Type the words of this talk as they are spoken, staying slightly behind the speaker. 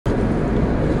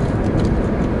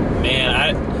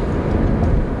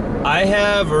I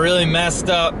have a really messed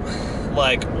up,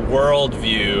 like,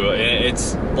 worldview.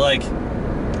 It's like,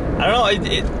 I don't know,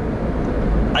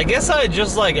 I guess I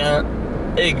just, like,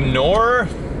 ignore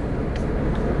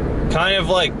kind of,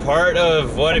 like, part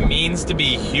of what it means to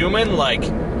be human. Like,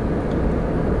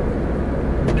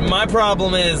 my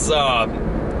problem is, I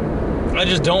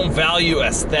just don't value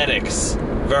aesthetics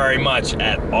very much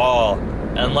at all,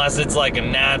 unless it's, like, a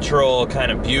natural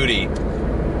kind of beauty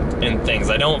in things.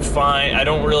 I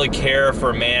don't really care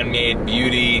for man-made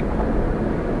beauty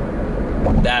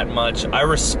that much. I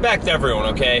respect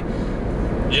everyone, okay?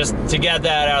 Just to get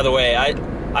that out of the way,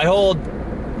 I hold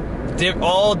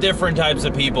all different types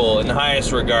of people in the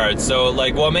highest regard. So,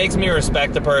 like, what makes me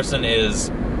respect a person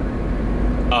is,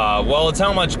 well, it's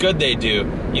how much good they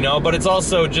do, you know, but it's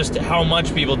also just how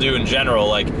much people do in general.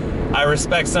 Like, I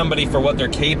respect somebody for what they're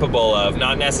capable of,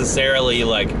 not necessarily,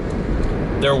 like,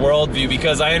 their worldview,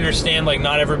 because I understand, like,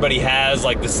 not everybody has,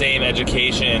 like, the same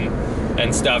education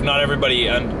and stuff. Not everybody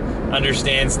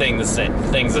understands things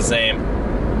the same.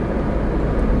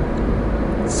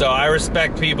 So I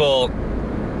respect people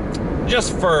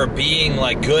just for being,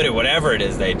 like, good at whatever it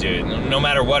is they do, no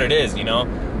matter what it is, you know?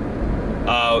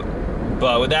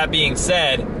 But with that being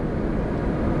said,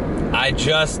 I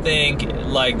just think,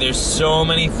 like, there's so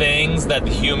many things that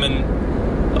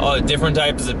the different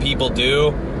types of people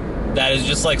do that is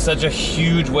just, like, such a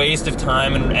huge waste of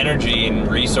time and energy and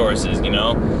resources, you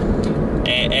know?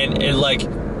 And like,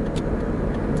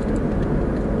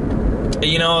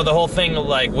 you know, the whole thing,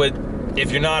 like, if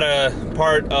you're not a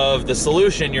part of the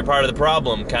solution, you're part of the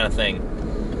problem kind of thing.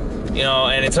 You know,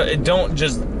 and don't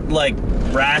just, like,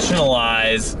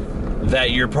 rationalize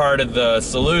that you're part of the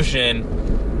solution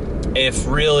if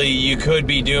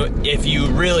you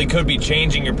really could be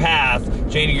changing your path,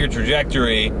 changing your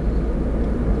trajectory,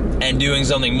 and doing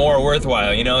something more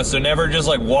worthwhile, you know? So never just,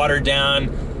 like, water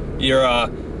down your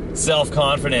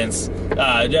self-confidence.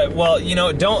 Well, you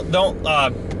know, don't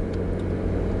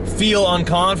feel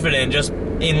unconfident just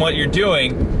in what you're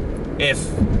doing if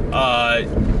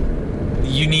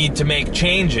you need to make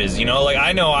changes, you know? Like,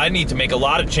 I know I need to make a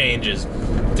lot of changes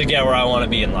to get where I want to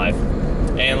be in life.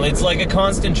 And it's like a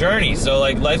constant journey, so,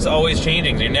 like, life's always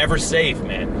changing. You're never safe,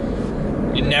 man.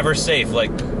 You're never safe.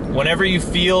 Like, whenever you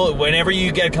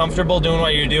get comfortable doing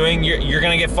what you're doing, you're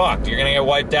gonna get fucked. You're gonna get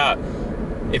wiped out.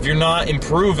 If you're not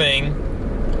improving,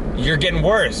 you're getting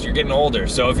worse. You're getting older.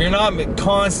 So if you're not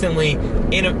constantly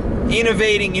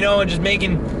innovating, you know, and just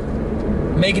making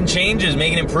changes,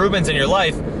 making improvements in your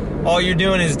life, all you're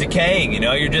doing is decaying, you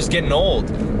know? You're just getting old.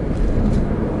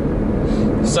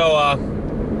 So,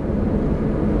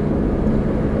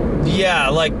 yeah,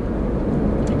 like,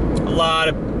 a lot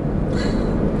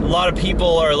of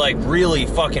people are, like, really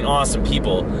fucking awesome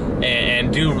people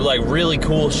and do, like, really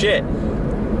cool shit,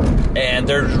 and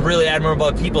they're really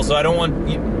admirable people. So I don't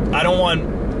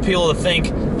want people to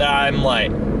think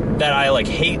that I like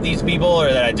hate these people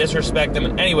or that I disrespect them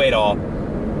in any way at all.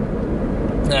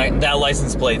 That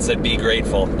license plate said "Be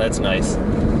grateful." That's nice.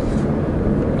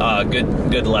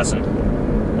 Good lesson.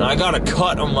 And I got a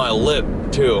cut on my lip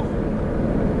too,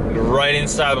 right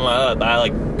inside of my lip. I,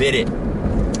 like, bit it.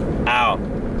 Ow.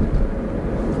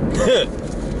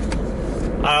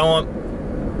 I don't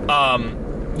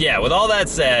want, yeah, with all that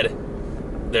said,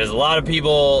 there's a lot of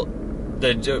people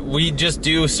that we just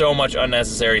do so much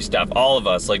unnecessary stuff. All of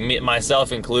us, like,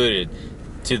 myself included,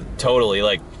 totally.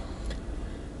 Like,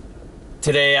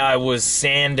 today I was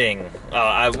sanding.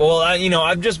 You know,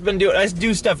 I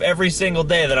do stuff every single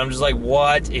day that I'm just like,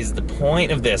 what is the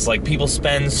point of this? Like, people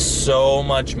spend so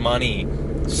much money,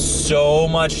 so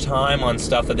much time on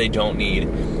stuff that they don't need.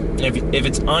 If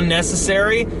it's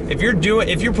unnecessary, if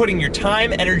you're putting your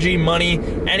time, energy, money,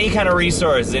 any kind of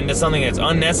resources into something that's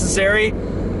unnecessary,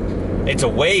 it's a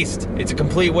waste. It's a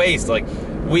complete waste. Like,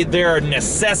 there are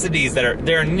necessities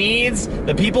there are needs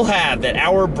that people have, that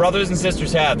our brothers and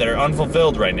sisters have, that are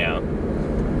unfulfilled right now.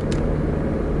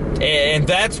 And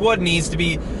that's what needs to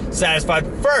be satisfied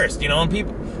first, you know? And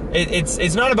people,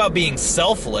 it's not about being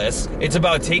selfless. It's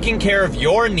about taking care of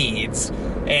your needs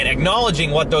and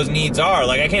acknowledging what those needs are.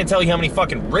 Like, I can't tell you how many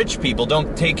fucking rich people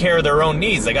don't take care of their own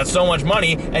needs. They got so much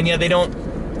money, and yet they don't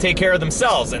take care of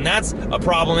themselves, and that's a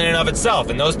problem in and of itself.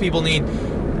 And those people need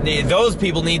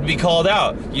to be called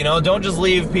out. You know, don't just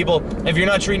leave people. If you're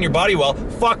not treating your body well,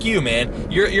 fuck you,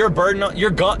 man. You're a burden.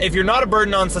 If you're not a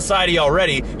burden on society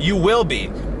already, you will be.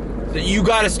 You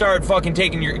got to start fucking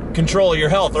taking control of your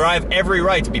health, or I have every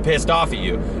right to be pissed off at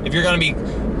you. If you're gonna be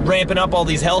ramping up all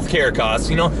these healthcare costs,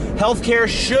 you know, healthcare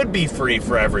should be free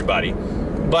for everybody,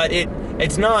 but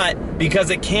it's not,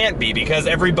 because it can't be, because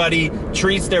everybody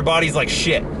treats their bodies like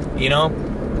shit, you know.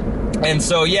 And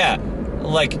so, yeah,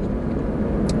 like,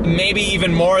 maybe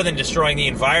even more than destroying the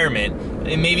environment,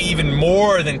 and maybe even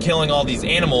more than killing all these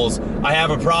animals, I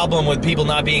have a problem with people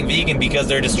not being vegan because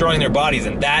they're destroying their bodies,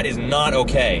 and that is not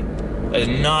okay. That is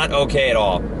not okay at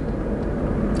all.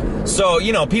 So,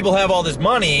 you know, people have all this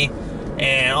money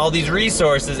and all these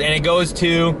resources, and it goes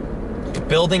to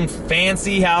building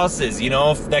fancy houses, you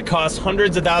know, that cost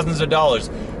hundreds of thousands of dollars.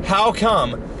 How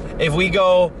come if we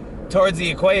go towards the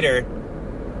equator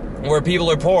where people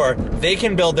are poor, they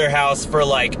can build their house for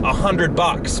like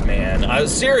 $100, man?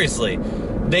 Seriously,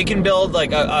 they can build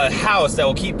like a house that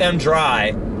will keep them dry,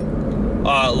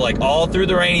 like all through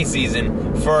the rainy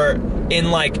season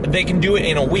they can do it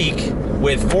in a week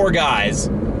with 4 guys,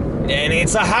 and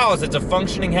it's a house, it's a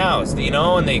functioning house, you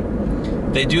know,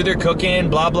 and they do their cooking,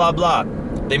 blah, blah, blah.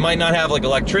 They might not have like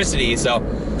electricity, so,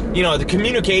 you know, the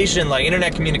communication, like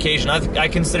internet communication, I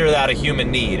consider that a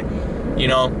human need, you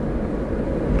know.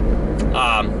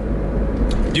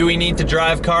 Do we need to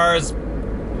drive cars?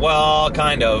 Well,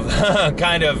 kind of.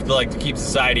 Kind of, like, to keep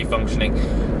society functioning.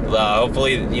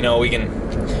 Hopefully, you know, we can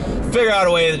figure out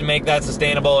a way to make that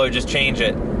sustainable or just change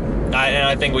it. And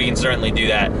I think we can certainly do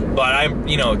that. But,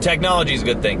 you know, technology is a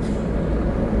good thing.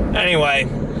 Anyway,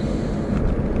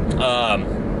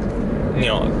 you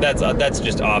know, that's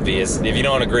just obvious. If you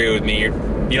don't agree with me, you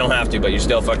don't have to, but you're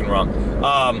still fucking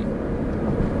wrong.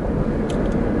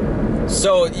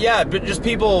 So, yeah, but just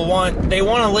people want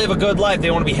to live a good life.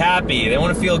 They want to be happy. They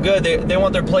want to feel good. They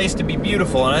want their place to be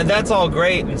beautiful. And that's all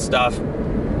great and stuff.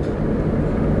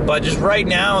 But just right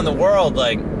now in the world,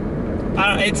 like,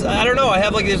 I don't know. I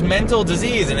have, like, this mental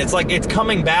disease, and it's, like, it's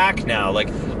coming back now. Like,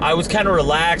 I was kind of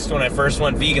relaxed when I first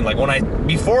went vegan. Like,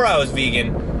 before I was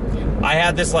vegan, I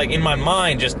had this, like, in my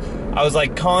mind, I was,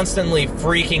 like, constantly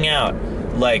freaking out.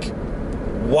 Like,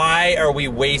 why are we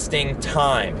wasting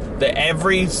time? That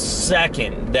every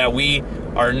second that we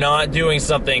are not doing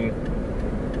something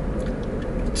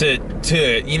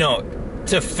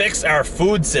to fix our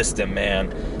food system,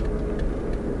 man.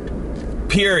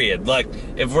 Period. Like,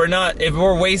 if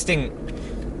we're wasting,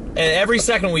 and every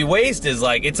second we waste is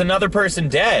like, it's another person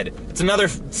dead. It's another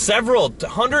several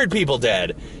 100 people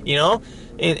dead, you know?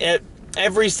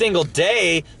 Every single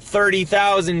day,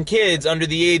 30,000 kids under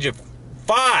the age of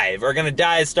 5 are gonna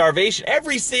die of starvation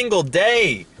every single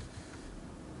day.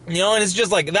 You know, and it's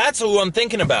just like, that's who I'm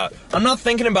thinking about. I'm not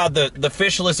thinking about the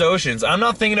fishless oceans. I'm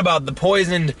not thinking about the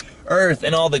poisoned earth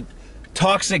and all the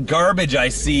toxic garbage I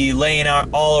see laying out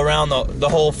all around the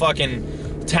whole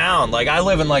fucking town. Like, I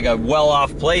live in like a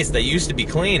well-off place that used to be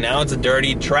clean. Now it's a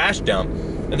dirty trash dump.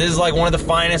 And this is like one of the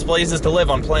finest places to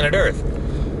live on planet Earth.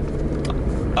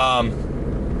 I'm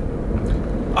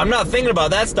not thinking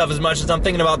about that stuff as much as I'm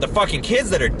thinking about the fucking kids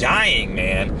that are dying,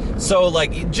 man. So,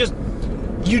 like,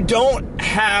 you don't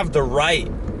have the right,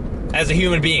 as a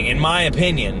human being, in my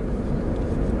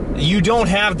opinion, you don't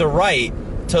have the right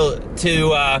to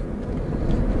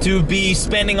be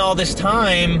spending all this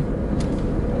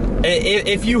time.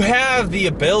 If you have the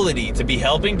ability to be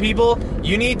helping people,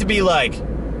 you need to be, like,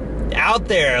 out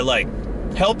there, like,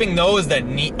 helping those that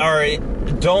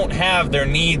don't have their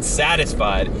needs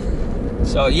satisfied.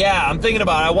 So, yeah, I'm thinking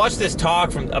about, I watched this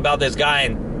talk about this guy,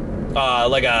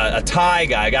 like a Thai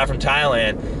guy, a guy from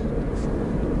Thailand,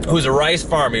 who's a rice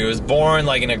farmer. He was born,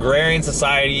 like, in an agrarian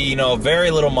society, you know,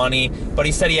 very little money, but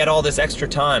he said he had all this extra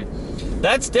time.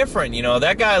 That's different, you know.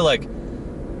 That guy, like,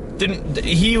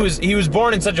 he was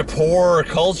born in such a poor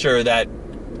culture that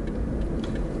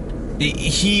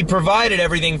he provided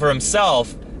everything for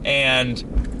himself, and,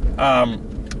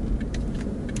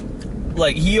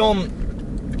 like,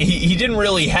 he didn't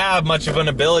really have much of an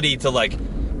ability to, like,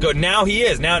 go. Now he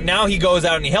is. Now he goes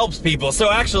out and he helps people.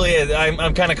 So actually,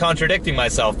 I'm kind of contradicting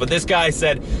myself. But this guy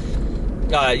said,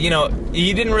 you know,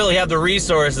 he didn't really have the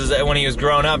resources when he was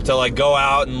growing up to, like, go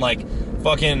out and, like,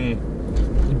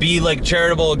 fucking be, like,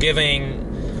 charitable,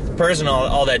 giving person,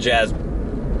 all that jazz.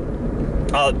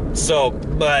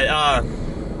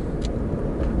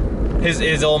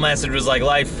 His whole message was, like,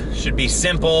 life should be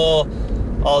simple.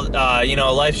 You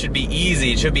know, life should be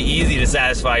easy. It should be easy to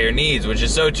satisfy your needs, which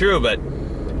is so true. But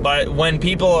when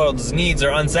people's needs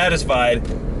are unsatisfied,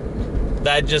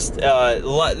 that just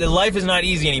life is not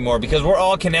easy anymore, because we're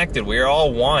all connected. We are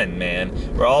all one,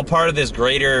 man. We're all part of this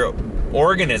greater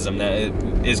organism that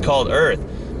is called Earth.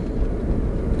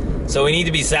 So we need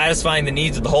to be satisfying the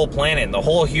needs of the whole planet and the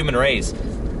whole human race.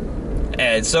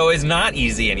 And so it's not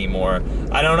easy anymore.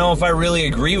 I don't know if I really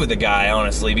agree with the guy,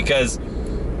 honestly, because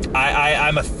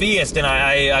I'm a theist, and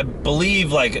I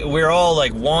believe, like, we're all,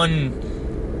 like,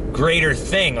 one greater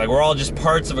thing. Like, we're all just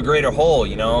parts of a greater whole,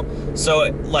 you know?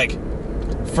 So, like,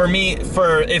 for me,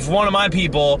 if one of my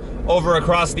people over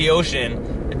across the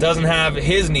ocean doesn't have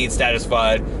his needs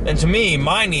satisfied, then to me,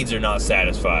 my needs are not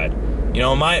satisfied. You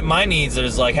know, my needs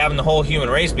is like having the whole human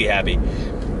race be happy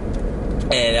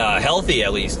and healthy,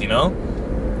 at least, you know.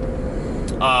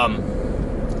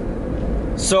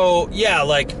 So yeah,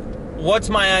 like, what's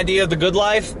my idea of the good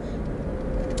life?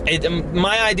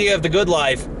 My idea of the good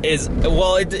life is,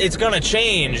 well, it's gonna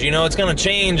change, you know. It's gonna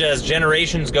change as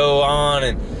generations go on,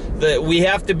 and we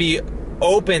have to be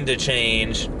open to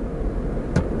change.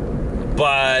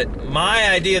 But my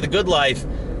idea of the good life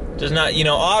does not, you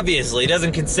know, obviously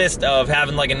doesn't consist of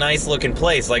having like a nice looking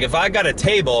place. Like, if I got a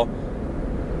table,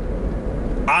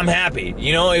 I'm happy,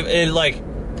 you know. Like,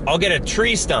 I'll get a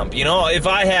tree stump, you know. If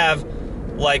I have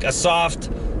like a soft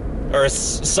or a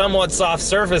somewhat soft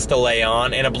surface to lay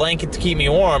on and a blanket to keep me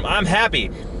warm, I'm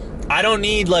happy. I don't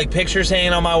need like pictures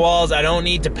hanging on my walls. I don't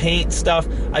need to paint stuff.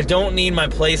 I don't need my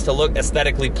place to look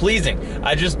aesthetically pleasing.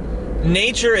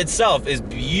 Nature itself is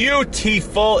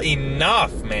beautiful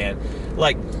enough, man.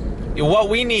 Like, what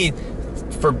we need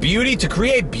for beauty, to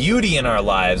create beauty in our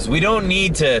lives, we don't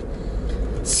need to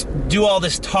do all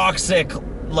this toxic,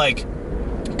 like,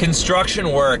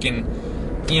 construction work and,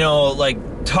 you know, like,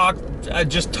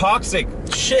 just toxic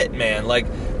shit, man. Like,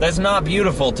 that's not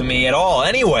beautiful to me at all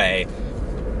anyway,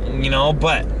 you know.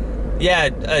 But yeah,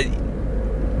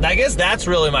 I guess that's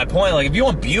really my point. Like, if you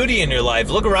want beauty in your life,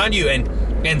 look around you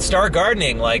and start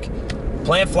gardening. Like,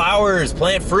 plant flowers,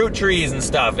 plant fruit trees and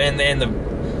stuff,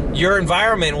 and your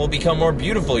environment will become more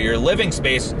beautiful. Your living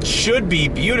space should be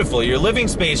beautiful. Your living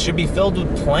space should be filled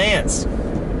with plants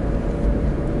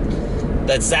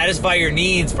that satisfy your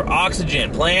needs for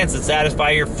oxygen, plants that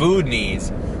satisfy your food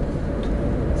needs.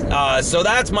 So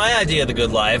that's my idea of the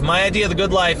good life. My idea of the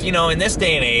good life, you know, in this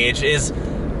day and age is,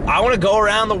 I want to go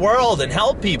around the world and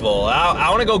help people. I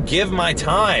want to go give my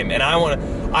time, and I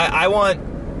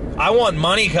want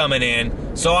money coming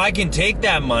in so I can take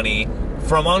that money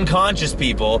from unconscious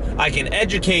people. I can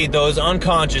educate those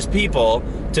unconscious people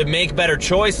to make better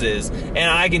choices, and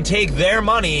I can take their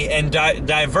money and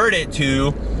divert it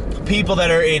to people that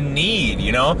are in need,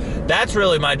 you know. That's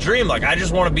really my dream. Like, I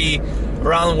just want to be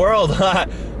around the world.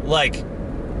 Like,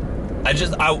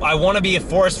 I want to be a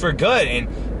force for good. And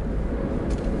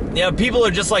you know, people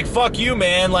are just like, fuck you,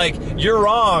 man, like, you're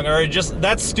wrong, or just,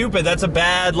 that's stupid, that's a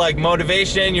bad, like,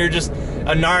 motivation, you're just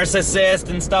a narcissist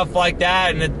and stuff like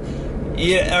that. And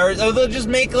or they'll just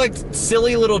make like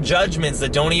silly little judgments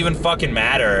that don't even fucking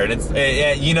matter. And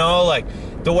it's, you know, like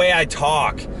the way I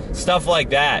talk, stuff like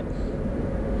that.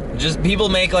 Just people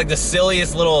make like the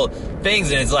silliest little things,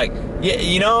 and it's like, yeah,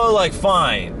 you know, like,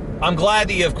 fine, I'm glad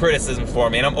that you have criticism for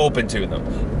me and I'm open to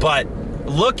them, but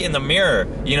look in the mirror,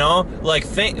 you know, like,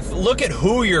 look at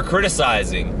who you're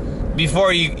criticizing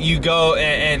before you go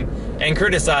and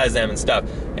criticize them and stuff.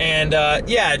 And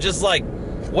yeah, just like,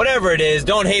 whatever it is,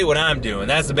 don't hate what I'm doing.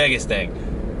 That's the biggest thing.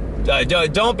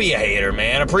 Don't be a hater,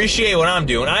 man. Appreciate what I'm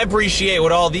doing. I appreciate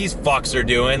what all these fucks are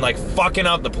doing, like fucking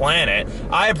up the planet.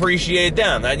 I appreciate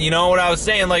them. That, you know what I was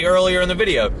saying like earlier in the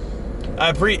video. I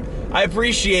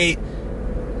appreciate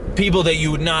people that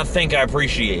you would not think I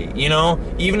appreciate, you know?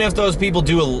 Even if those people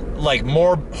do like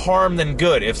more harm than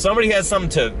good. If somebody has something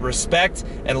to respect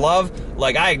and love,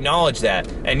 like, I acknowledge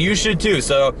that, and you should too.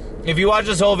 So if you watch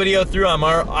this whole video through,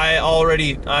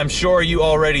 I'm sure you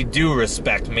already do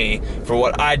respect me for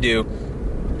what I do,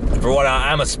 for what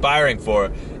I'm aspiring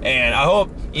for. And I hope,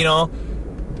 you know,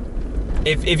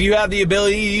 if you have the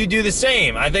ability, you do the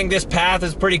same. I think this path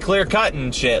is pretty clear cut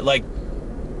and shit. Like,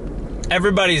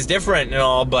 everybody's different and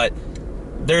all, but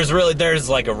there's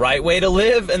like a right way to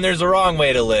live and there's a wrong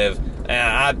way to live.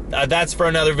 That's for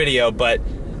another video. But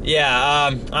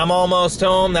yeah, I'm almost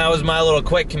home. That was my little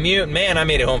quick commute. Man, I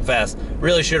made it home fast.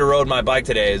 Really should have rode my bike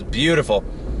today. It's beautiful.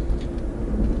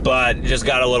 But just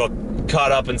got a little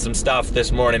caught up in some stuff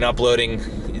this morning, uploading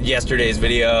yesterday's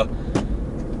video,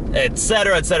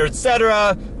 etc., etc.,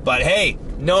 etc. But hey,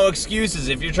 no excuses.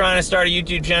 If you're trying to start a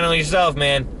YouTube channel yourself,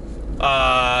 man,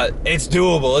 it's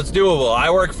doable. It's doable.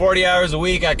 I work 40 hours a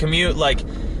week. I commute like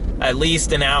at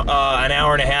least an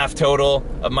hour and a half total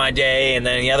of my day, and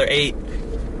then the other 8.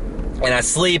 And I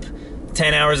sleep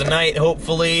 10 hours a night,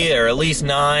 hopefully, or at least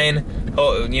 9.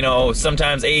 Oh, you know,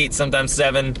 sometimes 8, sometimes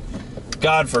 7.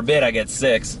 God forbid I get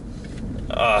 6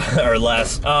 or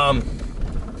less.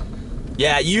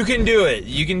 Yeah, you can do it.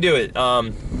 You can do it.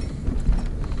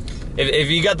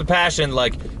 If you got the passion,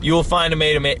 like, you will find a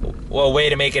way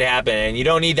to make it happen, and you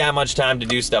don't need that much time to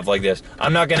do stuff like this.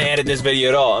 I'm not gonna edit this video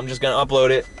at all. I'm just gonna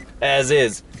upload it as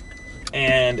is,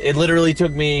 and it literally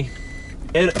took me.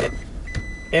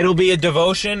 It'll be a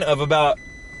devotion of about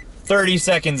 30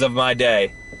 seconds of my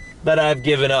day that I've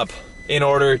given up in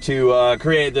order to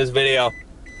create this video.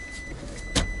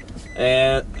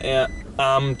 And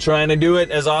I'm trying to do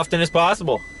it as often as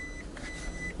possible.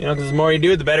 You know, because the more you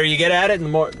do it, the better you get at it,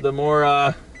 and the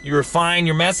more you refine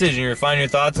your message and you refine your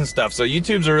thoughts and stuff. So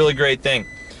YouTube's a really great thing.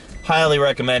 Highly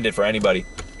recommend it for anybody.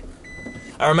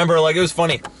 I remember, like, it was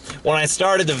funny when I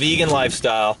started the vegan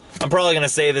lifestyle. I'm probably gonna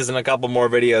say this in a couple more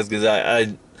videos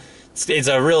because it's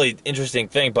a really interesting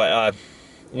thing. But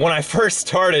when I first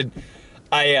started,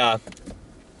 before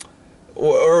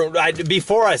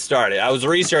I started, I was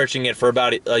researching it for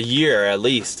about a year at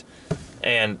least,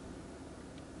 and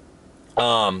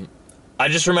I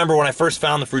just remember when I first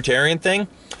found the fruitarian thing,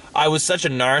 I was such a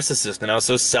narcissist and I was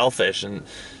so selfish and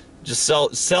just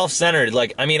self-centered.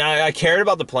 Like, I mean, I cared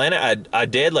about the planet. I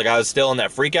did. Like, I was still in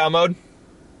that freak out mode.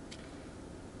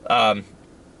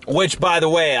 Which, by the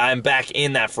way, I'm back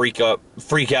in that freak out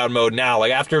mode now.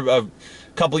 Like, after a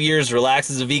couple years relaxed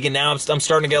as a vegan, now I'm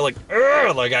starting to get like,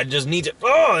 ugh, like I just need to,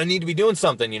 I need to be doing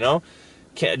something, you know?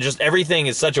 Just everything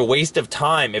is such a waste of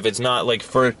time if it's not like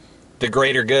for the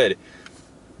greater good.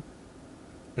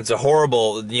 It's a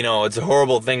horrible, you know, it's a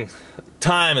horrible thing.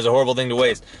 Time is a horrible thing to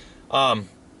waste. But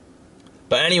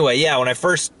anyway, yeah, when I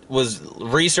first was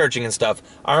researching and stuff,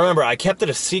 I remember I kept it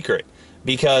a secret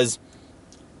because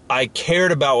I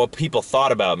cared about what people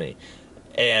thought about me.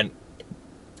 And,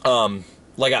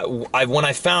 like, when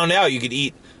I found out you could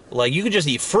eat, like, you could just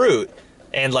eat fruit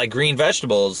and, like, green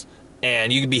vegetables,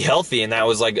 and you could be healthy, and that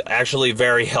was, like, actually a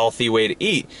very healthy way to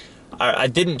eat. I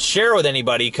didn't share with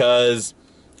anybody because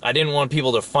I didn't want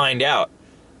people to find out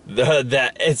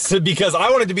that it's because I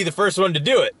wanted to be the first one to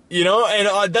do it, you know?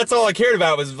 And that's all I cared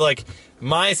about was, like,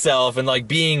 myself and, like,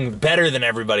 being better than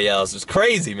everybody else. It was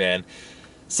crazy, man.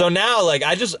 So now, like,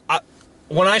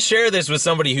 when I share this with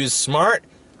somebody who's smart,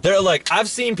 they're like, I've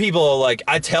seen people, like,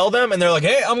 I tell them, and they're like,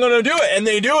 hey, I'm gonna do it, and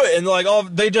they do it, and, like,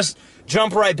 they just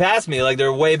jump right past me, like,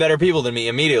 they're way better people than me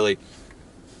immediately.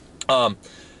 So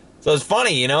it's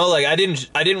funny, you know, like, I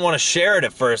didn't want to share it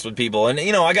at first with people, and,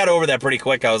 you know, I got over that pretty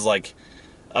quick. I was like,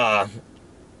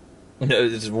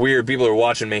 it's weird, people are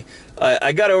watching me.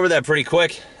 I got over that pretty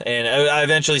quick, and I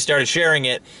eventually started sharing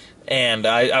it, and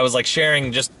I was, like,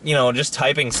 sharing just, you know, just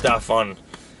typing stuff on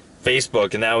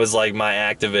Facebook, and that was, like, my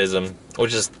activism,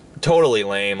 which is totally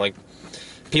lame. Like,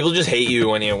 people just hate you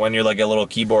when you're like a little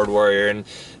keyboard warrior, and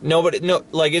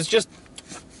like, it's just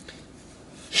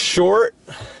short,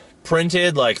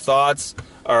 printed, like, thoughts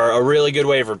are a really good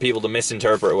way for people to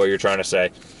misinterpret what you're trying to say.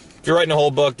 If you're writing a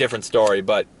whole book, different story,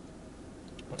 but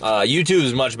YouTube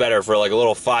is much better for, like, a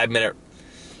little 5-minute,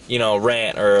 you know,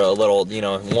 rant, or a little, you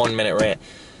know, 1-minute rant.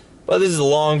 But this is a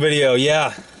long video.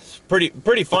 Yeah, it's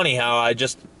pretty funny how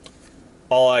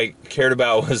all I cared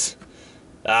about was,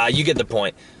 you get the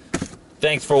point.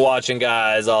 Thanks for watching,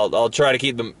 guys. I'll try to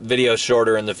keep the videos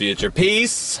shorter in the future.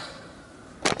 Peace.